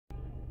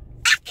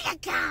to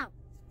go.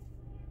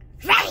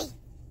 Ready?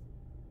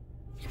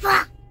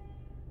 One.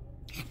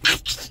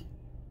 Action.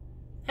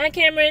 Hi,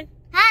 Cameron.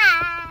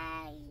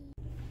 Hi.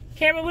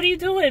 Cameron, what are you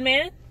doing,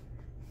 man?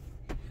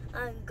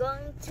 I'm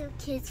going to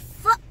kiss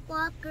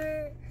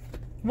Footlocker.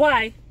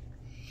 Why?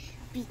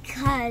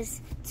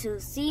 Because to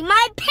see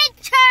my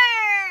picture.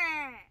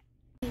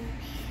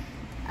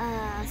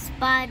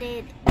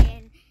 Spotted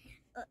in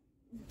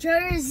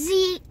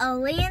Jersey,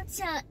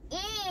 Atlanta,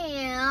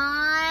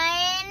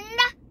 and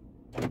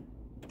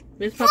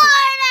Florida.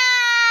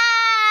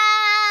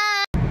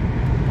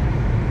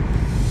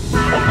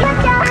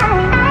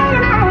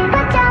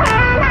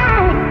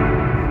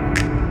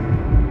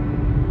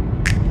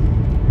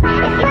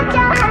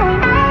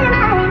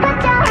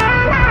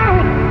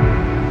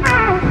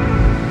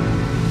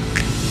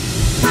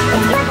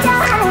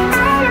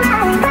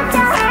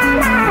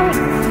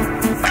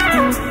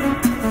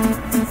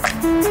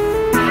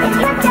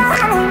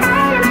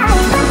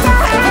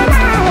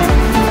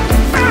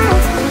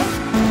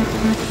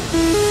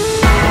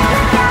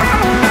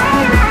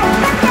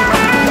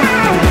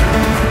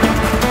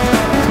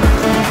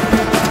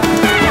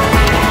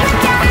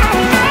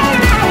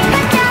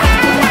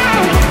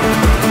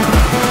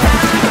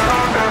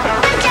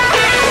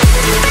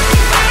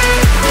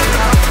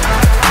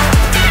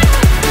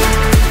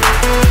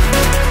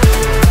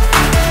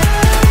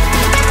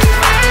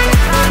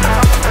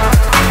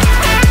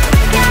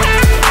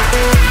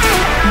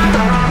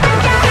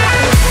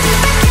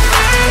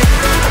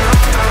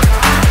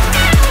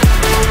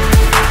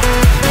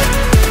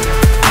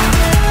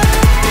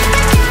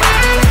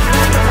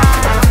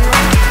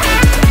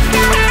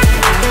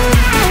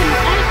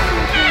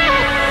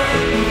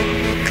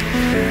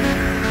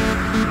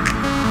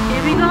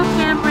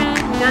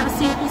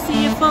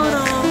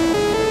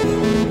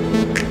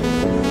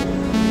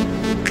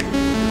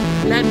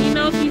 Let me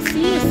know if you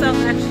see yourself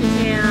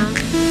actually now.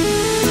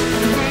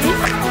 Okay?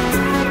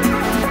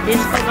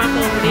 It's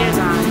Footlocker over there,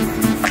 guys.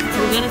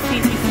 We're gonna see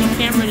if you see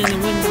Cameron in the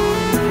window.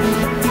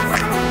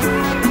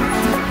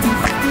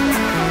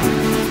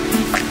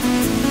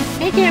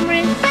 Hey,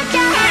 Cameron.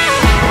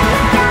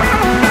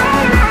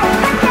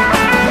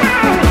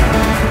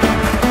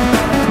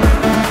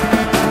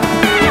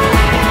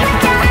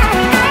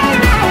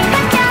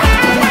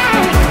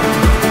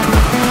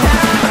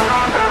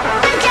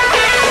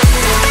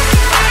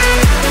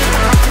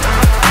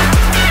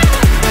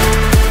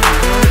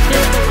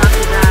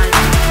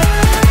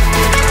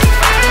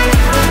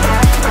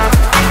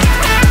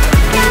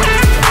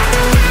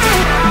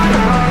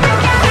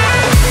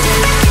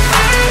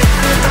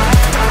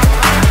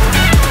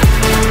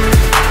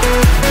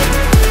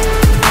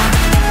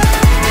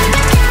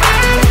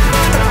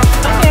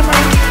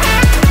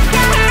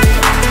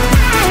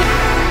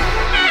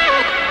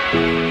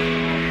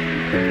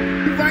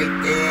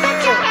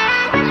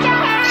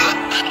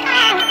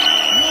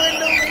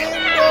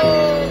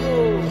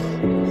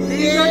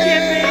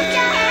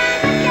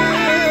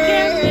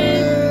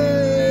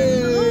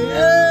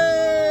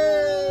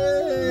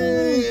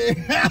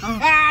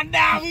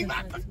 Now we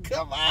about to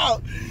come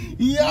out.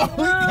 Yo,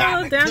 we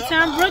got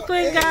downtown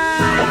Brooklyn,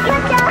 guys.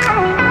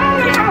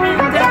 Cameron,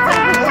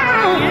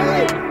 downtown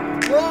Brooklyn.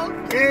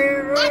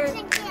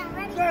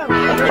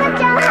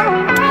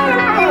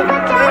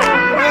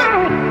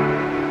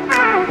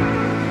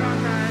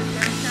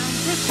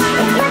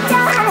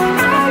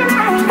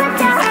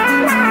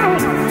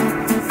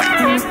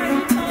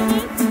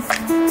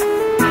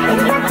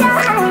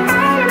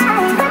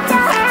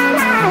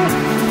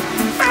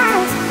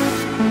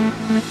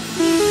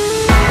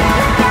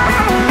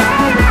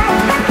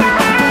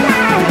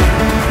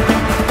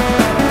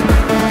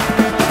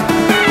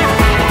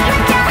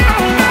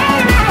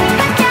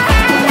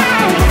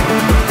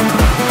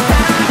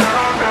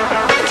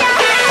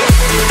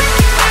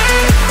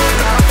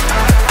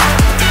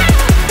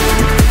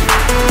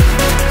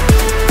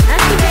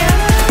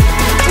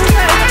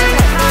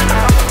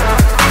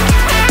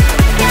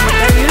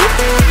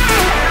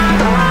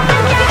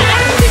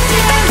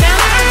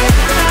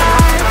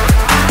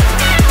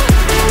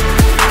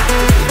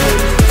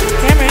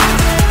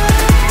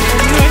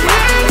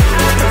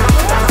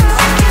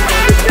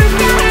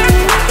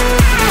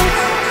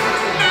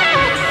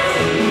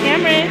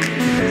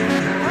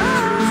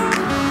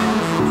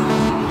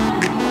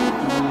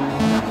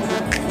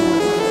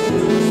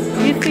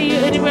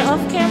 Anywhere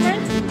else, Cameron?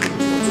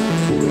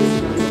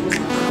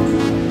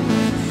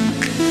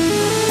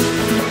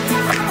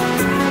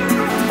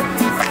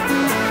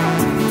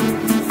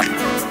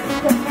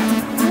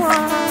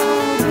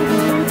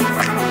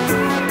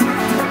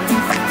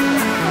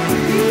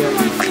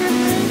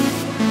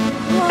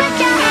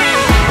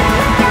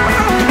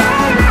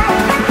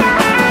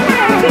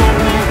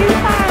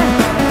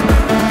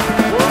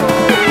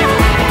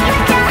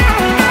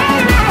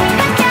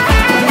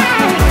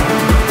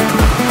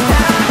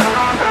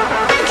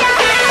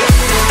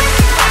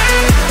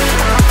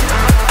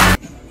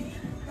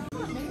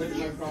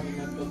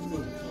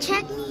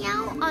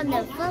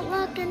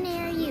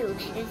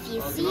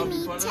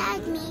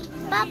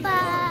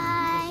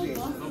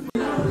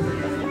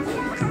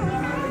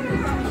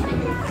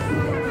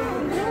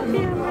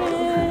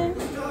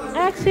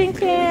 action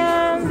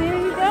cam.